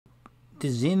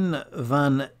Zin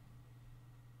van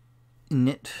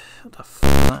Nit. What the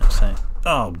fuck did that say?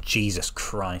 Oh, Jesus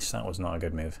Christ, that was not a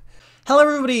good move. Hello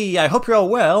everybody, I hope you're all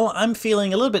well. I'm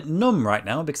feeling a little bit numb right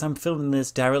now because I'm filming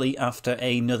this directly after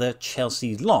another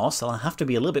Chelsea loss. I'll have to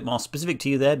be a little bit more specific to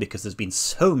you there because there's been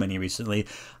so many recently.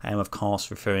 I am of course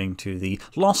referring to the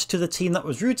loss to the team that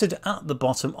was rooted at the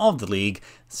bottom of the league,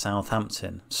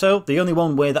 Southampton. So the only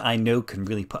one way that I know can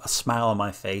really put a smile on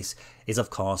my face is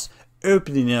of course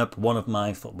opening up one of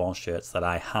my football shirts that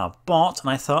I have bought, and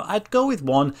I thought I'd go with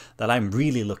one that I'm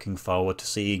really looking forward to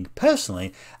seeing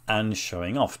personally and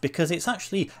showing off, because it's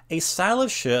actually a style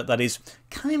of shirt that is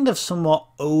kind of somewhat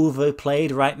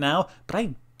overplayed right now, but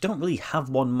I don't really have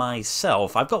one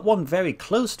myself. I've got one very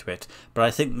close to it, but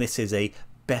I think this is a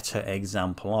better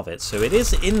example of it. So it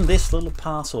is in this little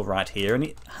parcel right here, and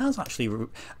it has actually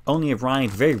only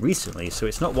arrived very recently, so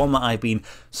it's not one that I've been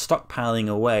stockpiling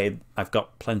away. I've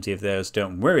got plenty of those,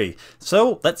 don't worry.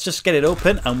 So let's just get it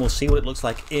open and we'll see what it looks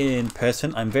like in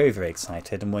person. I'm very, very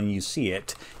excited, and when you see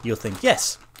it, you'll think,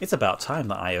 yes, it's about time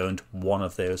that I owned one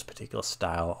of those particular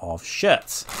style of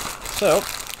shirts. So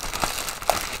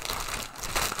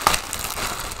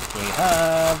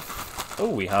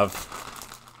we have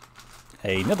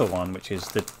another one, which is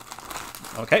the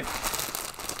okay.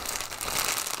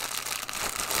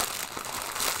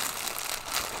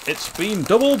 It's been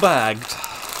double bagged.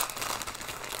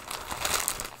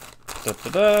 Da, da,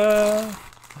 da.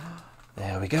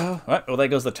 There we go. Right, well, there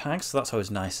goes the tag. So that's always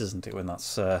nice, isn't it, when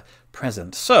that's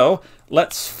present? So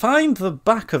let's find the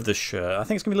back of the shirt. I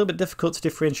think it's gonna be a little bit difficult to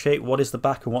differentiate what is the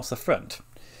back and what's the front.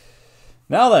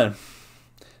 Now then,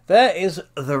 there is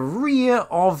the rear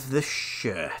of the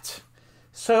shirt.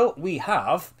 So we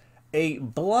have a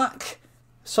black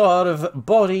sort of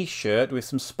body shirt with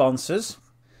some sponsors,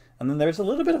 and then there is a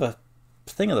little bit of a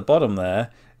thing at the bottom there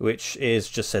which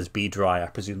just says be dry. I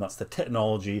presume that's the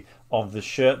technology of the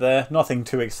shirt there. Nothing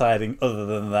too exciting other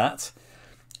than that.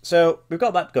 So we've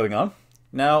got that going on.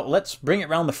 Now let's bring it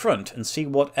around the front and see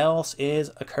what else is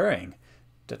occurring.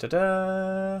 Da da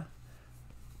da.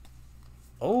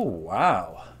 Oh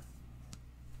wow.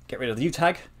 Get rid of the U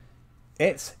tag.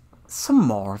 It's some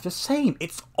more of the same.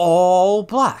 It's all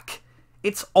black.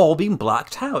 It's all been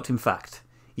blacked out, in fact.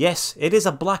 Yes, it is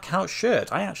a blackout shirt.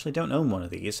 I actually don't own one of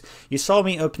these. You saw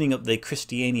me opening up the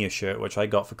Christiania shirt, which I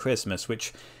got for Christmas,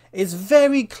 which is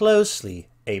very closely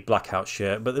a blackout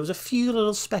shirt, but there was a few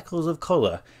little speckles of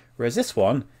colour. Whereas this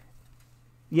one,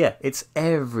 yeah, it's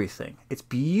everything. It's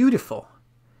beautiful.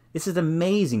 This is an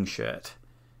amazing shirt.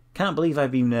 Can't believe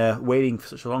I've been waiting for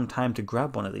such a long time to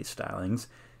grab one of these stylings.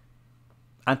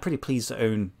 I'm pretty pleased to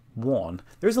own one.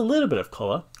 There is a little bit of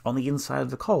colour on the inside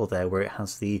of the collar there where it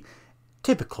has the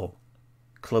typical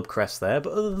club crest there,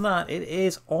 but other than that it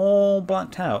is all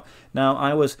blacked out. Now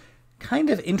I was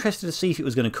kind of interested to see if it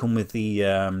was going to come with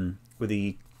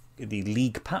the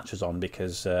league patches on,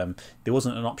 because there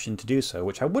wasn't an option to do so,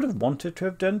 which I would have wanted to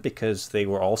have done because they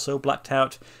were also blacked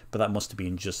out, but that must have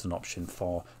been just an option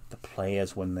for the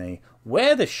players when they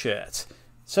wear the shirt.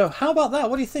 So how about that?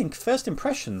 What do you think? First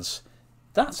impressions?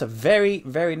 That's a very,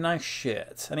 very nice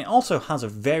shirt, and it also has a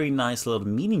very nice little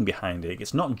meaning behind it.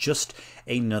 It's not just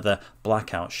another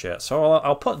blackout shirt. So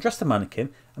I'll dress the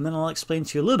mannequin, and then I'll explain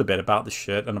to you a little bit about the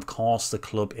shirt and of course the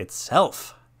club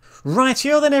itself.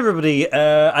 Rightio then everybody,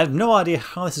 I have no idea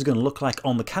how this is going to look like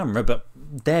on the camera, but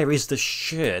there is the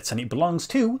shirt, and it belongs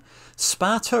to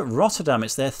Sparta Rotterdam.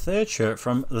 It's their third shirt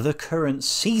from the current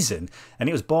season, and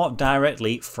it was bought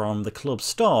directly from the club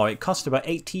store. It cost about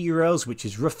 €80, which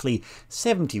is roughly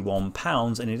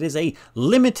 £71, and it is a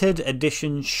limited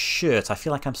edition shirt. I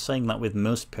feel like I'm saying that with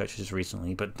most purchases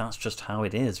recently, but that's just how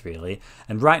it is really.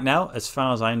 And right now, as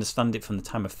far as I understand it from the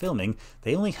time of filming,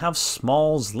 they only have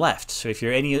smalls left, so if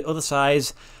you're any other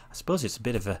size, I suppose it's a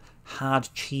bit of a hard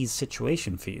cheese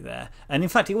situation for you there. And in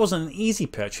fact, it wasn't an easy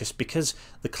purchase because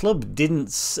the club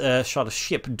didn't sort of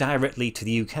ship directly to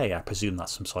the UK. I presume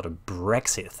that's some sort of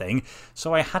Brexit thing.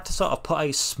 So I had to sort of put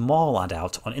a small ad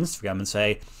out on Instagram and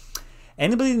say,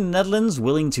 anybody in the Netherlands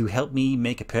willing to help me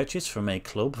make a purchase from a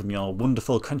club from your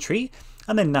wonderful country?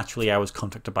 And then naturally I was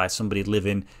contacted by somebody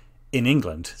living in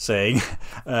England saying,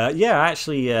 yeah, I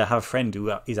actually have a friend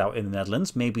who is out in the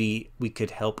Netherlands. Maybe we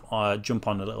could help jump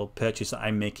on a little purchase that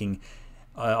I'm making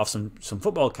of some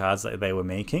football cards that they were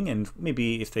making, and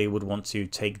maybe if they would want to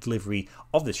take delivery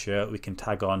of the shirt, we can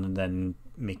tag on and then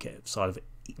make it sort of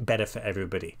better for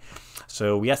everybody.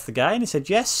 So we asked the guy and he said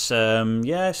yes,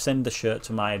 yeah, send the shirt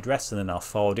to my address and then I'll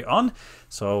forward it on.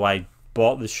 So I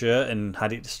bought the shirt and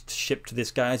had it shipped to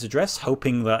this guy's address,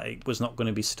 hoping that it was not going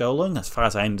to be stolen. As far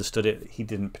as I understood it, he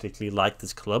didn't particularly like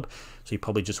this club, so he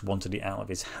probably just wanted it out of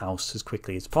his house as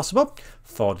quickly as possible.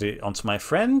 Forwarded it onto my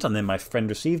friend, and then my friend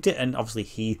received it, and obviously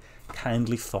he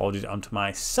kindly forwarded it onto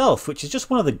myself, which is just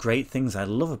one of the great things I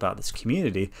love about this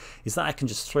community, is that I can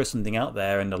just throw something out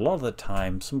there, and a lot of the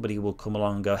time somebody will come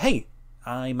along and go, hey,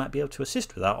 I might be able to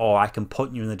assist with that, or I can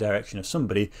point you in the direction of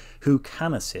somebody who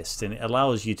can assist, and it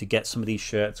allows you to get some of these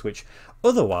shirts which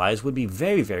otherwise would be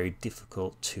very, very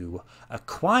difficult to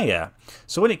acquire.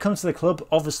 So when it comes to the club,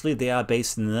 obviously they are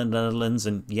based in the Netherlands,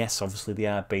 and yes, obviously they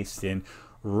are based in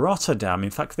Rotterdam.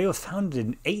 In fact, they were founded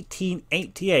in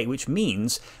 1888, which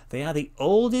means they are the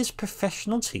oldest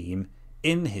professional team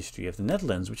in the history of the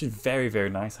Netherlands, which is very,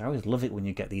 very nice. I always love it when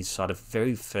you get these sort of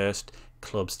very first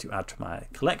clubs to add to my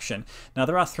collection. Now,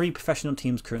 there are 3 professional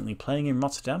teams currently playing in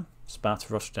Rotterdam: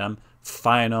 Sparta Rotterdam,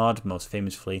 Feyenoord most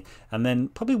famously, and then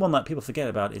probably one that people forget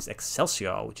about is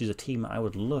Excelsior, which is a team I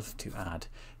would love to add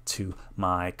to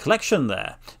my collection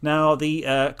there. Now,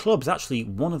 the club is actually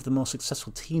one of the most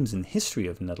successful teams in the history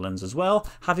of the Netherlands as well,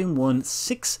 having won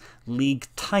 6 league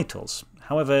titles.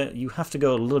 However, you have to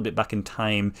go a little bit back in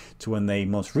time to when they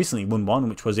most recently won one,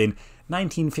 which was in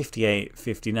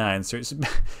 1958-59, so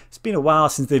it's been a while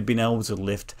since they've been able to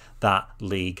lift that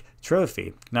league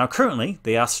trophy. Now currently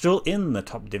they are still in the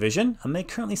top division, and they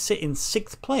currently sit in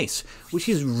 6th place, which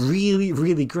is really,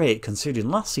 really great considering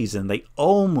last season they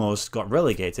almost got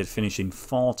relegated, finishing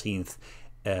 14th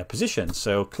position,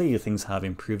 so clearly things have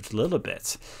improved a little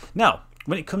bit. Now,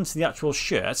 when it comes to the actual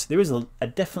shirt, there is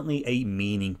definitely a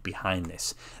meaning behind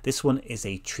this. This one is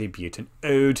a tribute, an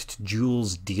ode to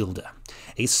Jules Deelder,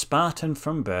 a Spartan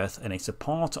from birth and a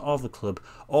supporter of the club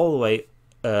all the way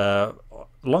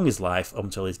along his life up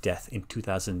until his death in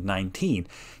 2019.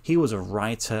 He was a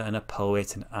writer and a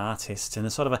poet, an artist, and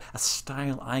a sort of a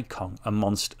style icon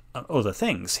amongst other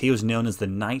things. He was known as the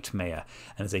Nightmare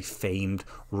and as a famed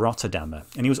Rotterdammer,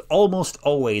 and he was almost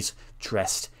always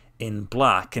dressed in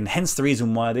black, and hence the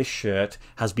reason why this shirt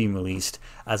has been released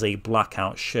as a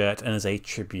Blackout shirt and as a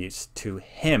tribute to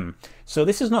him. So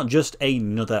this is not just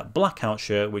another Blackout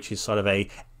shirt, which is sort of a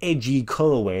edgy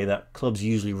colorway that clubs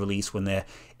usually release when they're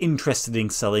interested in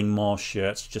selling more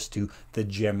shirts just to the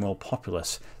general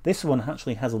populace. This one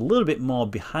actually has a little bit more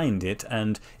behind it,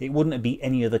 and it wouldn't be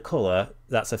any other color.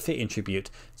 That's a fitting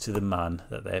tribute to the man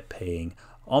that they're paying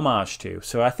homage to.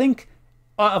 So I think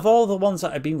out of all the ones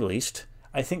that have been released,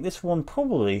 I think this one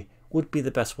probably would be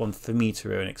the best one for me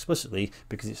to own explicitly,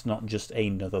 because it's not just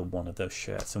another one of those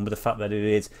shirts, and with the fact that it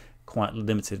is quite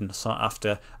limited and sought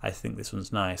after, I think this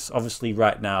one's nice. Obviously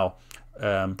right now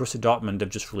Borussia Dortmund have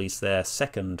just released their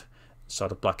 2nd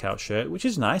sort of Blackout shirt, which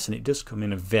is nice, and it does come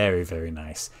in a very, very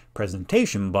nice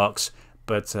presentation box,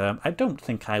 but I don't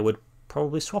think I would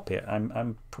probably swap it.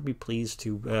 I'm probably pleased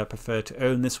to prefer to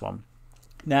own this one.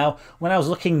 Now, when I was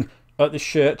looking at the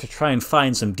shirt to try and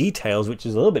find some details, which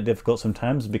is a little bit difficult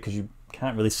sometimes because you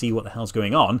can't really see what the hell's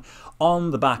going on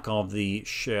the back of the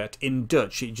shirt in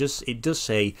Dutch, it does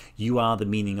say "You are the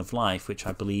meaning of life," which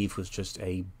I believe was just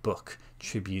a book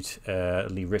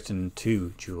tributely written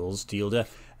to Jules Deelder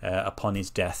upon his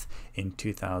death in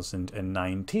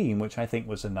 2019, which I think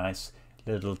was a nice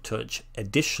little touch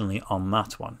additionally on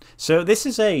that one. So this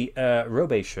is a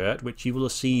Robé shirt, which you will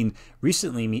have seen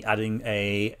recently me adding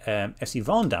a FC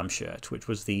Volendam shirt, which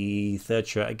was the 3rd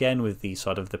shirt, again with the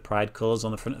sort of the pride colours on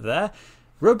the front of there.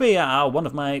 Robé are one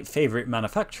of my favourite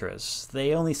manufacturers.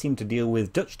 They only seem to deal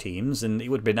with Dutch teams, and it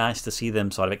would be nice to see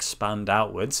them sort of expand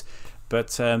outwards,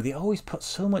 but they always put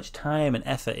so much time and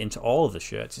effort into all of the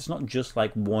shirts. It's not just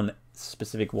like one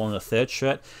specific one, a 3rd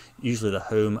shirt. Usually the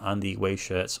home and the away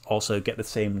shirts also get the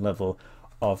same level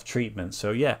of treatment.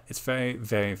 So yeah, it's very,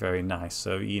 very, very nice.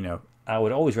 So, you know, I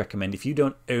would always recommend, if you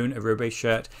don't own a Robé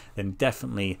shirt, then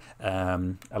definitely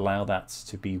allow that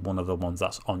to be one of the ones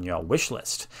that's on your wish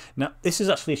list. Now, this is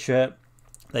actually a shirt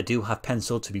they do have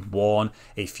penciled to be worn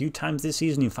a few times this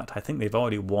season. In fact, I think they've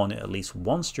already worn it at least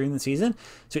once during the season.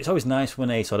 So it's always nice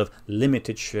when a sort of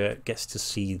limited shirt gets to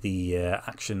see the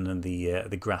action and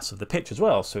the grass of the pitch as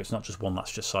well. So it's not just one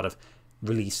that's just sort of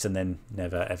released and then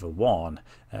never ever worn.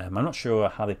 I'm not sure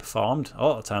how they performed. A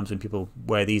lot of times when people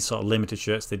wear these sort of limited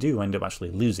shirts, they do end up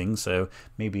actually losing. So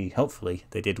maybe, hopefully,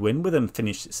 they did win. With them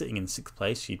finished sitting in 6th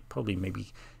place, you'd probably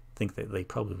maybe think that they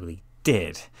probably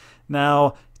did.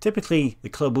 Now, typically the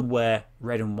club would wear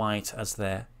red and white as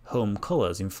their home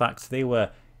colours. In fact, they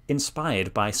were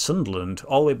inspired by Sunderland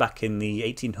all the way back in the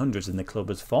 1800s, and the club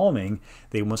was forming.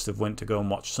 They must have went to go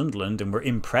and watch Sunderland and were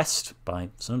impressed by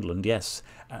Sunderland, yes,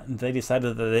 and they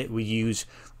decided that they would use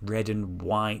red and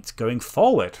white going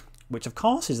forward, which of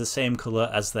course is the same colour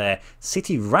as their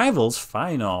city rivals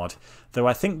Feyenoord, though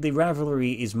I think the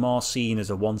rivalry is more seen as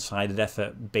a one-sided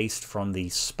effort based from the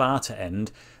Sparta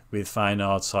end, with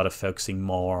Feyenoord sort of focusing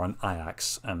more on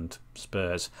Ajax and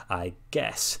Spurs, I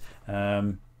guess.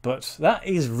 But that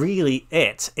is really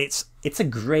it. It's a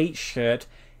great shirt.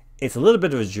 It's a little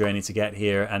bit of a journey to get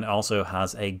here, and also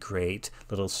has a great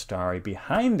little story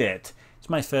behind it. It's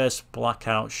my first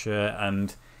Blackout shirt,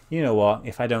 and you know what?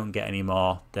 If I don't get any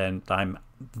more, then I'm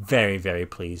very, very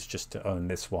pleased just to own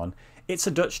this one. It's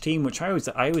a Dutch team, which I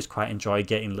always quite enjoy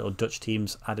getting little Dutch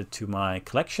teams added to my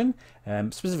collection,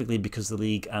 specifically because the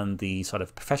league and the sort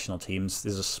of professional teams,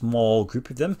 there's a small group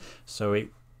of them, so it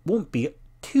won't be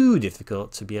too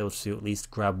difficult to be able to at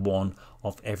least grab one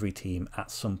of every team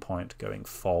at some point going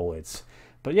forwards.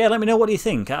 But yeah, let me know, what do you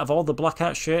think? Out of all the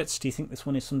Blackout shirts, do you think this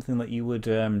one is something that you would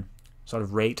sort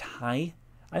of rate high?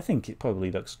 I think it probably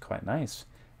looks quite nice.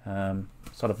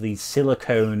 Sort of the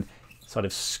silicone sort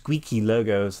of squeaky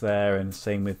logos there, and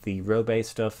same with the Robe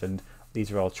stuff, and these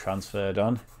are all transferred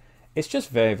on. It's just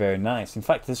very, very nice. In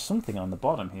fact, there's something on the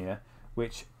bottom here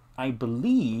which I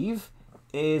believe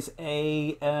is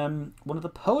a one of the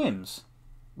poems,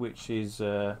 which is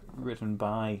written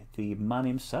by the man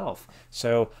himself.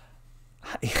 So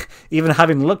even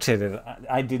having looked at it,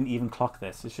 I didn't even clock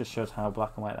this. It just shows how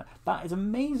black and white that is.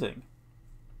 Amazing.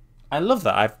 I love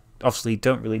that. I obviously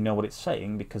don't really know what it's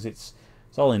saying because it's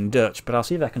all in Dutch, but I'll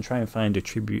see if I can try and find a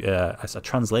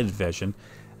translated version,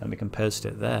 and we can post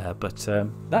it there. But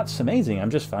that's amazing. I'm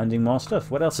just finding more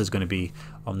stuff. What else is going to be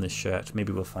on this shirt?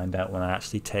 Maybe we'll find out when I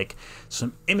actually take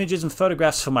some images and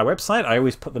photographs for my website. I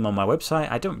always put them on my website.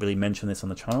 I don't really mention this on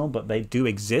the channel, but they do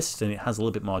exist, and it has a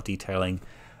little bit more detailing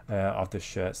of the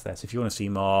shirts there. So if you want to see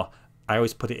more, I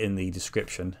always put it in the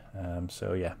description.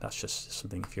 So yeah, that's just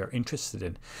something if you're interested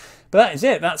in. But that is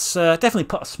it. That's definitely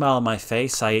put a smile on my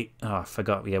face. I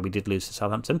forgot, yeah, we did lose to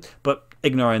Southampton. But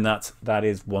ignoring that, that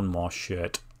is one more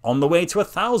shirt on the way to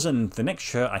 1,000. The next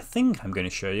shirt I think I'm going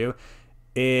to show you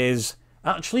is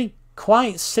actually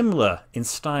quite similar in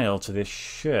style to this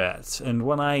shirt. And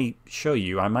when I show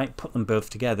you, I might put them both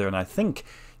together, and I think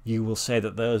you will say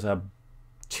that those are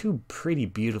two pretty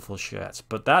beautiful shirts.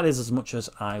 But that is as much as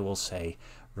I will say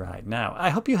right now. I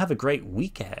hope you have a great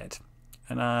week ahead.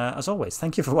 And as always,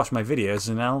 thank you for watching my videos,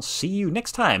 and I'll see you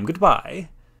next time. Goodbye.